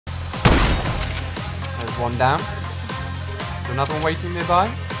one down. So another one waiting nearby.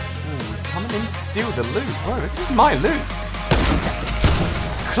 Ooh, he's coming in to steal the loot. Oh, this is my loot.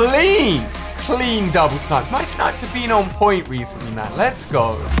 Clean! Clean double snipe. My snipes have been on point recently, man. Let's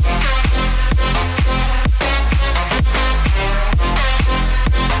go.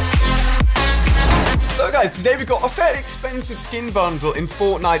 So guys, today we got a fairly expensive skin bundle in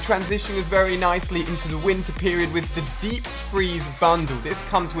Fortnite, transitioning us very nicely into the winter period with the Deep Freeze bundle. This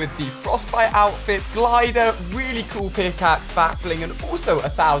comes with the Frostbite outfit, glider, really cool pickaxe, backbling, and also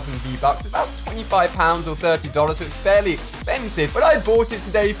 1,000 V-Bucks, about £25 or $30, so it's fairly expensive. But I bought it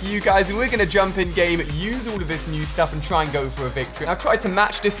today for you guys, and we're going to jump in game, use all of this new stuff, and try and go for a victory. I've tried to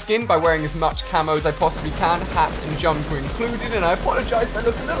match this skin by wearing as much camo as I possibly can, hat and jumper included, and I apologise if I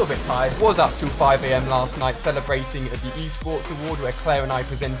look a little bit tired. Was up till 5 AM last night celebrating the esports award where Claire and I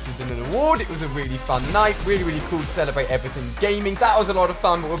presented an award. It was a really fun night, really cool to celebrate everything gaming. That was a lot of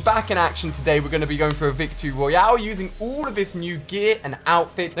fun, but we're back in action today. We're going to be going for a victory royale using all of this new gear and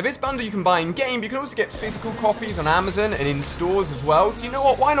outfit. Now this bundle you can buy in game, you can also get physical copies on Amazon and in stores as well. So you know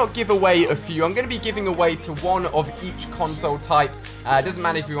what, why not give away a few? I'm going to be giving away to one of each console type. It doesn't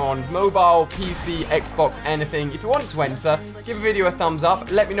matter if you're on mobile, PC, Xbox, anything. If you want to enter, give a video a thumbs up,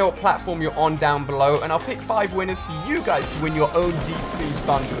 let me know what platform you're on down below, and I'll pick 5 winners for you guys to win your own Deep Freeze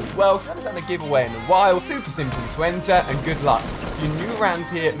bundle as well. I haven't done a giveaway in a while. Super simple to enter, and good luck. If you're new around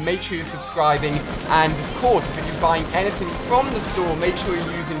here, make sure you're subscribing, and of course, if you're buying anything from the store, make sure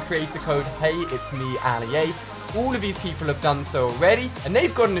you're using creator code HeyIt'sMeAliA. All of these people have done so already, and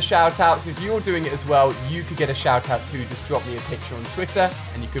they've gotten a shout out, so if you're doing it as well, you could get a shout out too. Just drop me a picture on Twitter,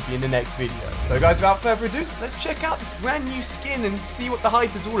 and you could be in the next video. So guys, without further ado, let's check out this brand new skin and see what the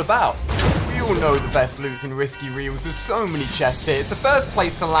hype is all about. We all know the best loots and risky reels. There's so many chests here. It's the first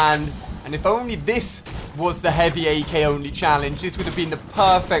place to land, and if only this was the heavy AK only challenge, this would have been the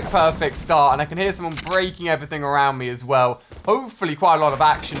perfect start. And I can hear someone breaking everything around me as well. Hopefully quite a lot of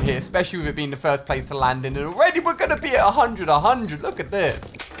action here, especially with it being the first place to land in. And already we're going to be at 100. Look at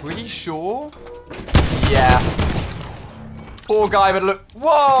this. Pretty sure? Yeah. Poor guy, but look.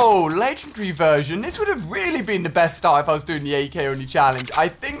 Whoa, legendary version. This would have really been the best start if I was doing the AK only challenge. I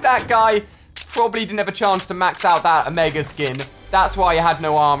think that guy probably didn't have a chance to max out that Omega skin. That's why he had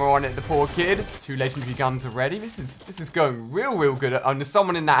no armor on it, the poor kid. 2 legendary guns already. This is going real good. And there's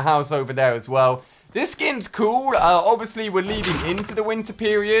someone in that house over there as well. This skin's cool. Obviously, we're leading into the winter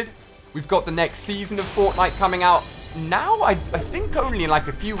period. We've got the next season of Fortnite coming out now, I think only in like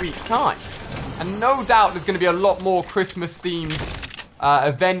a few weeks' time. And no doubt there's going to be a lot more Christmas-themed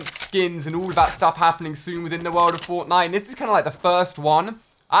events, skins, and all of that stuff happening soon within the world of Fortnite. And this is kind of like the first one.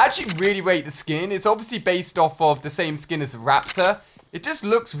 I actually really rate the skin. It's obviously based off of the same skin as the Raptor. It just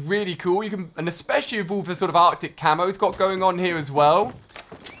looks really cool. You can, and especially with all the sort of Arctic camo it's got going on here as well.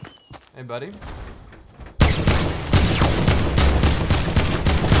 Hey, buddy.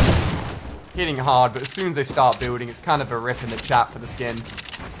 Hitting hard, but as soon as they start building, it's kind of a rip in the chat for the skin.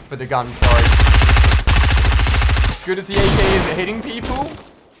 For the gun, sorry. As good as the AK is at hitting people,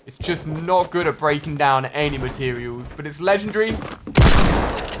 it's just not good at breaking down any materials. But it's legendary.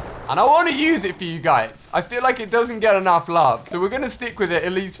 And I want to use it for you guys. I feel like it doesn't get enough love. So we're going to stick with it,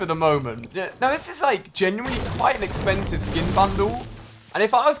 at least for the moment. Yeah, now, this is like genuinely quite an expensive skin bundle. And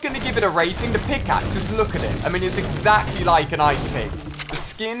if I was going to give it a rating, the pickaxe, just look at it. I mean, it's exactly like an ice pick. The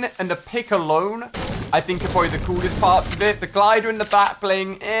skin and the pick alone, I think, are probably the coolest parts of it. The glider and the back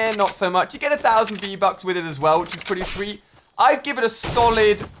bling, not so much. You get 1,000 V-Bucks with it as well, which is pretty sweet. I'd give it a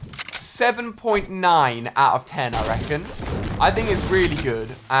solid 7.9 out of 10, I reckon. I think it's really good,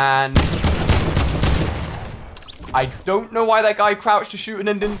 and I don't know why that guy crouched to shoot and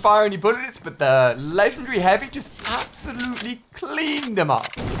then didn't fire any bullets, but the legendary heavy just absolutely cleaned them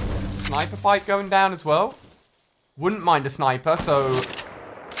up. Sniper fight going down as well. Wouldn't mind a sniper, so...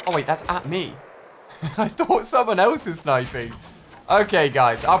 Oh, wait, that's at me. I thought someone else is sniping. Okay,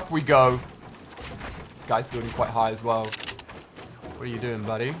 guys, up we go. This guy's building quite high as well. What are you doing,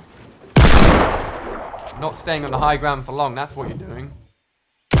 buddy? Not staying on the high ground for long, that's what you're doing.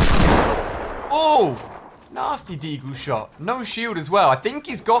 Oh! Nasty Deagle shot. No shield as well. I think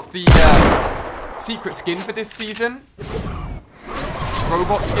he's got the secret skin for this season.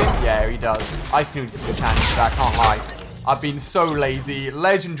 Robot skin? Yeah, he does. I think he's a chance for that, can't lie. I've been so lazy.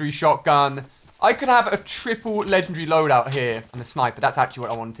 Legendary shotgun. I could have a triple legendary loadout here. And a sniper. That's actually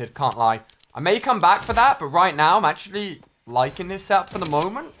what I wanted. Can't lie. I may come back for that, but right now I'm actually liking this setup for the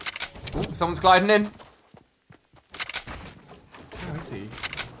moment. Ooh, someone's gliding in. Where is he?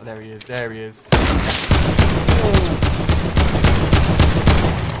 Oh, there he is. There he is.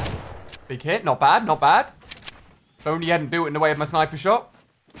 Big hit. Not bad. Not bad. If only he hadn't built in the way of my sniper shot.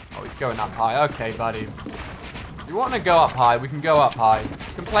 Oh, he's going up high. Okay, buddy. If you want to go up high, we can go up high. You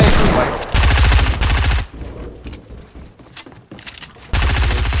can play it your way.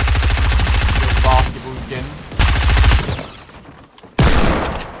 Basketball skin.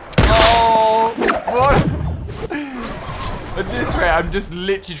 Oh, what? At this rate, I'm just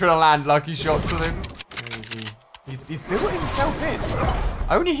literally trying to land lucky shots on him. Where is he? He's built himself in.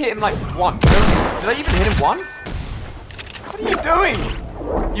 I only hit him like once. Did I even hit him once? What are you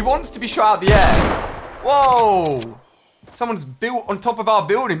doing? He wants to be shot out the air. Whoa! Someone's built on top of our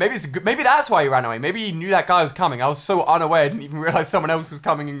building. Maybe it's maybe that's why he ran away. Maybe he knew that guy was coming. I was so unaware, I didn't even realize someone else was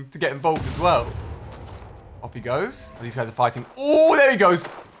coming to get involved as well. Off he goes. Oh, these guys are fighting. Oh, there he goes.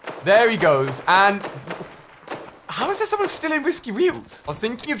 There he goes. And how is there someone still in Risky Reels? I was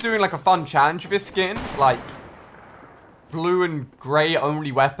thinking of doing like a fun challenge with his skin, like blue and grey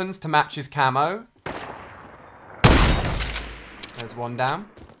only weapons to match his camo. There's one down.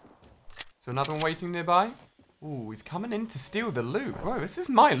 So another one waiting nearby. Ooh, he's coming in to steal the loot. Bro, this is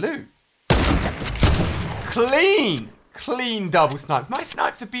my loot. Clean! Clean double snipes. My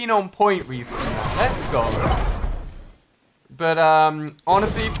snipes have been on point recently, man. Let's go. But,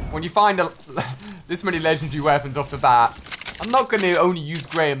 honestly, when you find this many legendary weapons off the bat, I'm not going to only use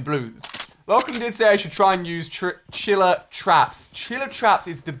grey and blues. Welcome did say I should try and use chiller traps. Chiller traps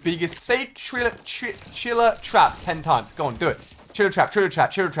is the biggest. Say chiller traps 10 times. Go on, do it. Chiller trap, chiller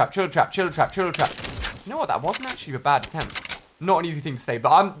trap, chiller trap, chiller trap, chiller trap, chiller trap. You know what? That wasn't actually a bad attempt. Not an easy thing to say,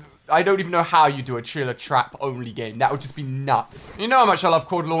 but I don't even know how you do a chiller trap only game. That would just be nuts. You know how much I love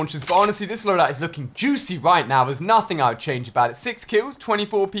quad launchers, but honestly, this loadout is looking juicy right now. There's nothing I would change about it. 6 kills,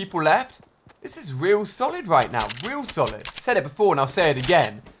 24 people left. This is real solid right now. Real solid. I said it before and I'll say it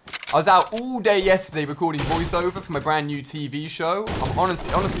again. I was out all day yesterday recording voiceover for my brand new TV show. I'm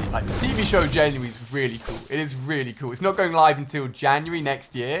honestly, like the TV show genuinely is really cool. It is really cool. It's not going live until January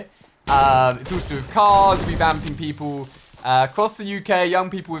next year. It's all to do with cars, revamping people across the UK, young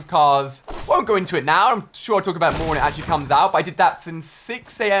people with cars. Won't go into it now. I'm sure I'll talk about more when it actually comes out. But I did that since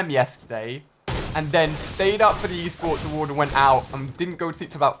 6 AM yesterday. And then stayed up for the esports award and went out and didn't go to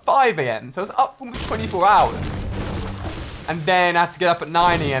sleep till about 5 AM. So I was up for almost 24 hours. And then I had to get up at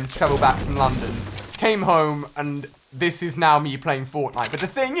 9 AM to travel back from London. Came home, and this is now me playing Fortnite. But the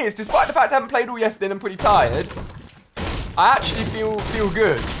thing is, despite the fact I haven't played all yesterday and I'm pretty tired, I actually feel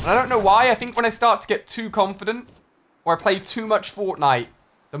good. And I don't know why. I think when I start to get too confident, or I play too much Fortnite,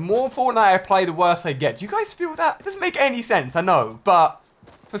 the more Fortnite I play, the worse I get. Do you guys feel that? It doesn't make any sense, I know. But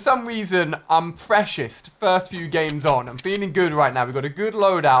for some reason, I'm freshest first few games on. I'm feeling good right now. We've got a good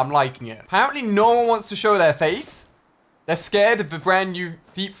loadout. I'm liking it. Apparently, no one wants to show their face. They're scared of the brand new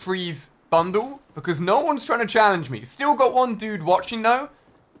Deep Freeze bundle because no one's trying to challenge me. Still got one dude watching though.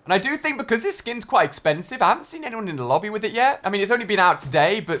 And I do think because this skin's quite expensive, I haven't seen anyone in the lobby with it yet. I mean, it's only been out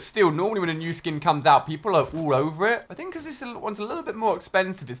today, but still, normally when a new skin comes out, people are all over it. I think because this one's a little bit more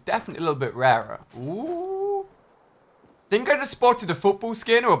expensive, it's definitely a little bit rarer. Ooh. Think I just spotted a football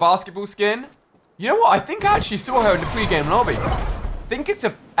skin or a basketball skin. You know what? I think I actually saw her in the pre-game lobby. I think it's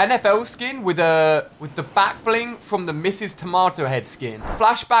an NFL skin with the back bling from the Mrs. Tomato Head skin.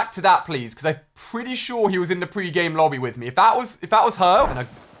 Flashback to that, please, because I'm pretty sure he was in the pre-game lobby with me. If that was her, then I'd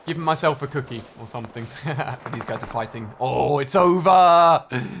give myself a cookie or something. These guys are fighting. Oh, it's over.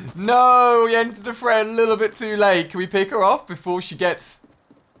 No, we entered the fray a little bit too late. Can we pick her off before she gets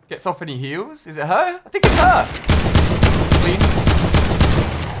off any heals? Is it her? I think it's her. Clean.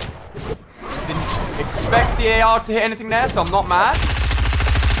 Didn't expect the AR to hit anything there, so I'm not mad.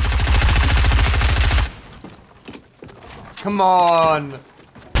 Come on. The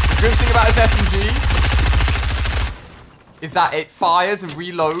good thing about this SMG is that it fires and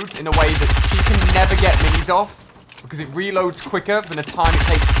reloads in a way that she can never get minis off because it reloads quicker than the time it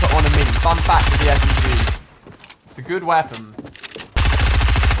takes to put on a mini. Fun fact with the SMG. It's a good weapon.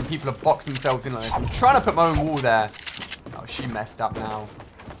 And people have boxed themselves in like this. I'm trying to put my own wall there. Oh, she messed up now.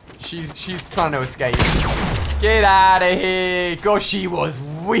 She's trying to escape. Get out of here. Gosh, she was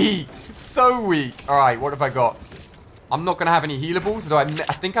weak. So weak. All right, what have I got? I'm not going to have any healables, although I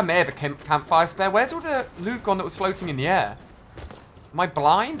think I may have a campfire spare. Where's all the loot gone that was floating in the air? Am I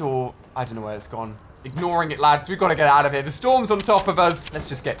blind or... I don't know where it's gone. Ignoring it, lads. We've got to get out of here. The storm's on top of us. Let's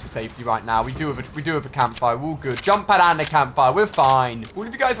just get to safety right now. We do have a campfire. We're all good. Jump pad and a campfire. We're fine. All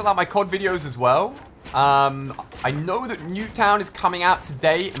of you guys like my COD videos as well. I know that Newtown is coming out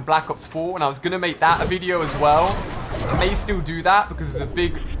today in Black Ops 4, and I was going to make that a video as well. I may still do that because it's a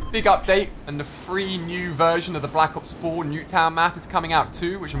big update, and the free new version of the Black Ops 4 Newtown map is coming out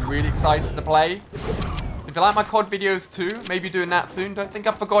too, which I'm really excited to play. So if you like my COD videos too, maybe doing that soon, don't think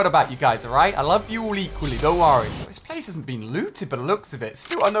I forgot about you guys, alright? I love you all equally, don't worry. This place hasn't been looted by the looks of it.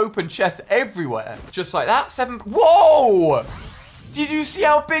 Still unopened chests everywhere. Just like that, 7... Whoa! Did you see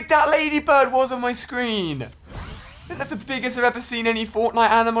how big that ladybird was on my screen? I think that's the biggest I've ever seen any Fortnite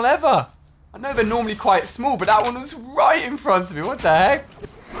animal ever. I know they're normally quite small, but that one was right in front of me. What the heck?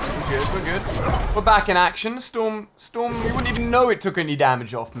 We're good, we're good. We're back in action. Storm, you wouldn't even know it took any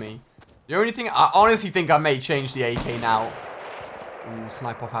damage off me. The only thing, I honestly think I may change the AK now. Ooh,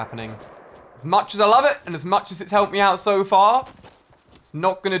 snipe off happening. As much as I love it, and as much as it's helped me out so far, it's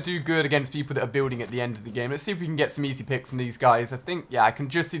not going to do good against people that are building at the end of the game. Let's see if we can get some easy picks on these guys. I think, yeah, I can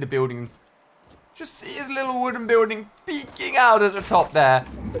just see the building. Just see his little wooden building peeking out at the top there.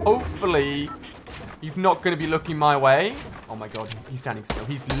 Hopefully, he's not going to be looking my way. Oh my god, he's standing still.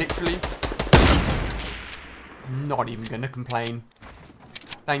 He's literally not even going to complain.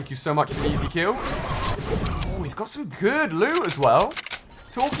 Thank you so much for the easy kill. Oh, he's got some good loot as well.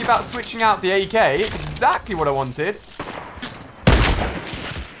 Talking about switching out the AK, it's exactly what I wanted.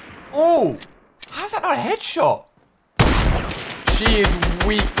 Oh, how's that not a headshot? She is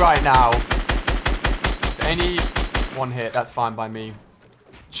weak right now. Any one hit, that's fine by me.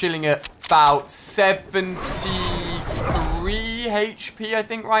 Chilling at about 73 HP, I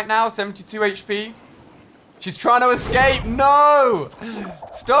think, right now. 72 HP. She's trying to escape. No!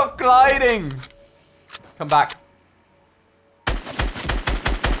 Stop gliding. Come back.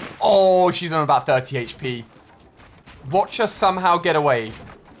 Oh, she's on about 30 HP. Watch her somehow get away.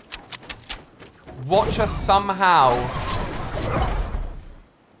 Watch her somehow.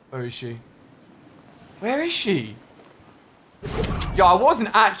 Where is she? Where is she? Yo, I wasn't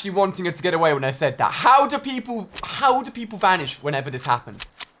actually wanting her to get away when I said that. How do people vanish whenever this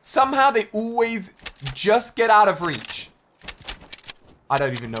happens? Somehow they always just get out of reach. I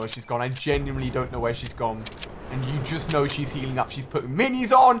don't even know where she's gone. I genuinely don't know where she's gone. And you just know she's healing up. She's putting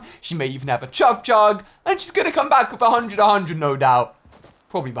minis on. She may even have a chug. And she's going to come back with 100, no doubt.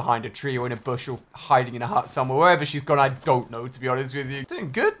 Probably behind a tree or in a bush or hiding in a hut somewhere. Wherever she's gone, I don't know, to be honest with you.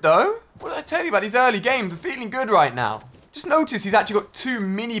 Doing good, though. What did I tell you about these early games? I'm feeling good right now. Just notice he's actually got 2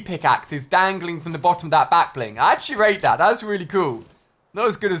 mini pickaxes dangling from the bottom of that back bling. I actually rate that. That's really cool. Not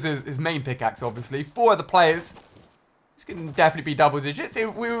as good as his main pickaxe, obviously. 4 other players. This can definitely be double digits.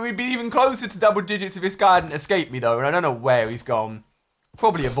 We'd be even closer to double digits if this guy hadn't escaped me, though. And I don't know where he's gone.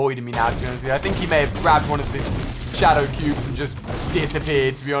 Probably avoiding me now, to be honest with you. I think he may have grabbed one of these shadow cubes and just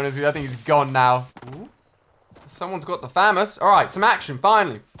disappeared, to be honest with you. I think he's gone now. Ooh. Someone's got the famous. All right, some action,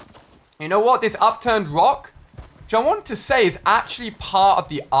 finally. You know what? This upturned rock, which I want to say is actually part of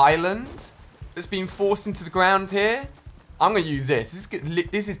the island that's being forced into the ground here. I'm going to use this.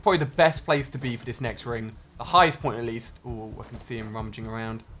 This is probably the best place to be for this next ring. The highest point, at least. Oh, I can see him rummaging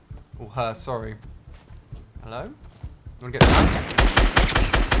around. Or her, sorry. Hello? You want to get that?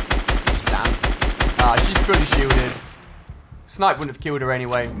 Damn. Ah, she's fully shielded. Snipe wouldn't have killed her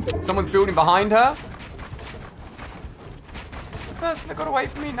anyway. Someone's building behind her. Is this the person that got away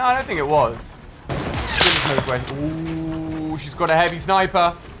from me? No, I don't think it was. Goodness knows where. Ooh, she's got a heavy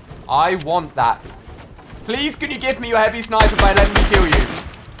sniper. I want that. Please, can you give me your heavy sniper by letting me kill you?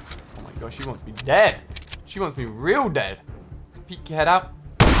 Oh my gosh, she wants me dead. She wants me real dead. Peek your head out.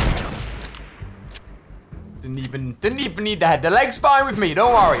 Didn't even need the head. The leg's fine with me,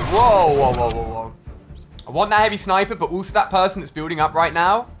 don't worry. Whoa. I want that heavy sniper, but also that person that's building up right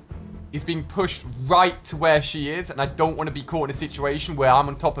now is being pushed right to where she is, and I don't want to be caught in a situation where I'm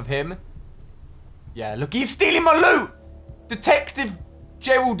on top of him. Yeah, look, he's stealing my loot! Detective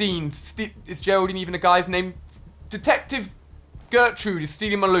Geraldine. Is Geraldine even a guy's name? Detective Gertrude is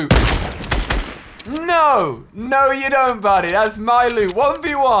stealing my loot. No! No, you don't, buddy. That's my loot.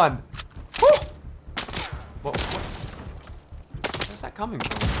 1v1. Woo! What? Where's that coming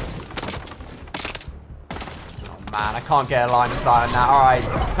from? Oh, man. I can't get a line of sight on that. Alright.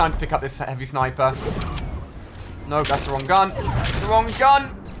 Time to pick up this heavy sniper. No, that's the wrong gun. That's the wrong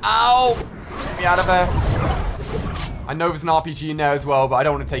gun. Ow! Get me out of there. I know there's an RPG in there as well, but I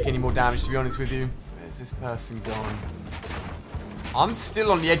don't want to take any more damage, to be honest with you. Where's this person gone? I'm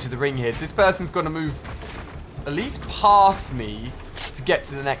still on the edge of the ring here, so this person's going to move at least past me to get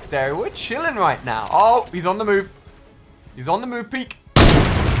to the next area. We're chilling right now. Oh, he's on the move. He's on the move, peek.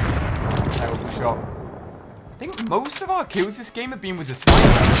 Terrible shot. I think most of our kills this game have been with the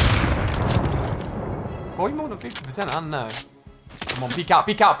sniper. Probably more than 50%, I don't know. Come on, peek out,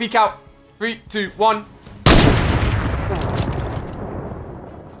 peek out, peek out. 3, 2, 1.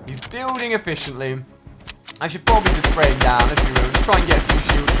 He's building efficiently. I should probably just spray him down, let's be real. Just try and get a few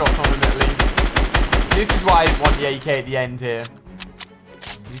shield shots on him at least. This is why I want the AK at the end here.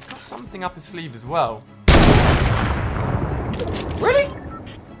 He's got something up his sleeve as well. Really?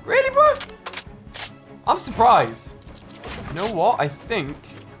 Really, bro? I'm surprised. You know what? I think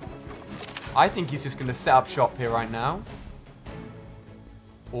he's just going to set up shop here right now.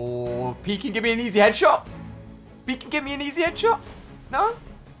 Or P can give me an easy headshot. P can give me an easy headshot. No?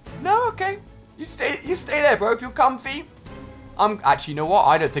 No? Okay. You stay there, bro. If you're comfy. Actually, you know what?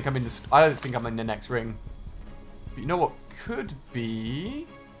 I don't think I'm in the next ring. But you know what could be?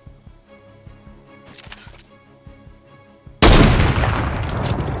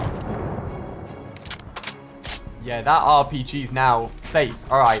 Yeah, that RPG's now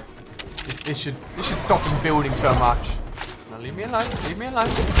safe. All right. This should stop him building so much. Now leave me alone. Leave me alone.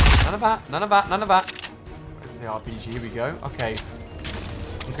 None of that. None of that. None of that. Where's the RPG? Here we go. Okay.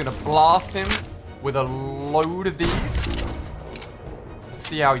 He's gonna blast him with a load of these. Let's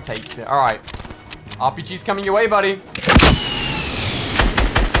see how he takes it. All right. RPG's coming your way, buddy.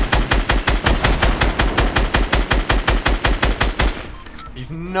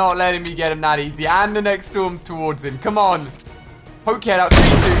 He's not letting me get him that easy. And the next storm's towards him. Come on. Poke head out. 3,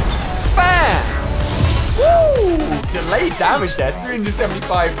 2. Bam! Woo! Delayed damage there.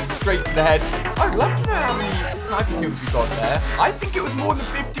 375 straight to the head. I'd love to know how many sniper kills we got there. I think it was more than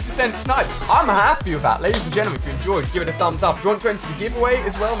 50% snipes. I'm happy with that. Ladies and gentlemen, if you enjoyed, give it a thumbs up. If you want to enter the giveaway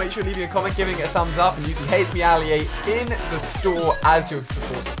as well, make sure leaving a comment, giving it a thumbs up, and using HateMeAllie in the store as your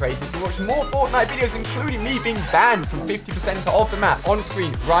support creators. You can watch more Fortnite videos, including me being banned from 50% off the map on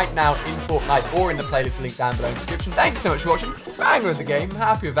screen right now in Fortnite or in the playlist link down below in the description. Thanks so much for watching. Bang with the game.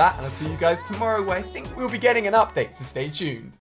 Happy with that, and I'll see you guys tomorrow where I think we'll be getting an update, so stay tuned.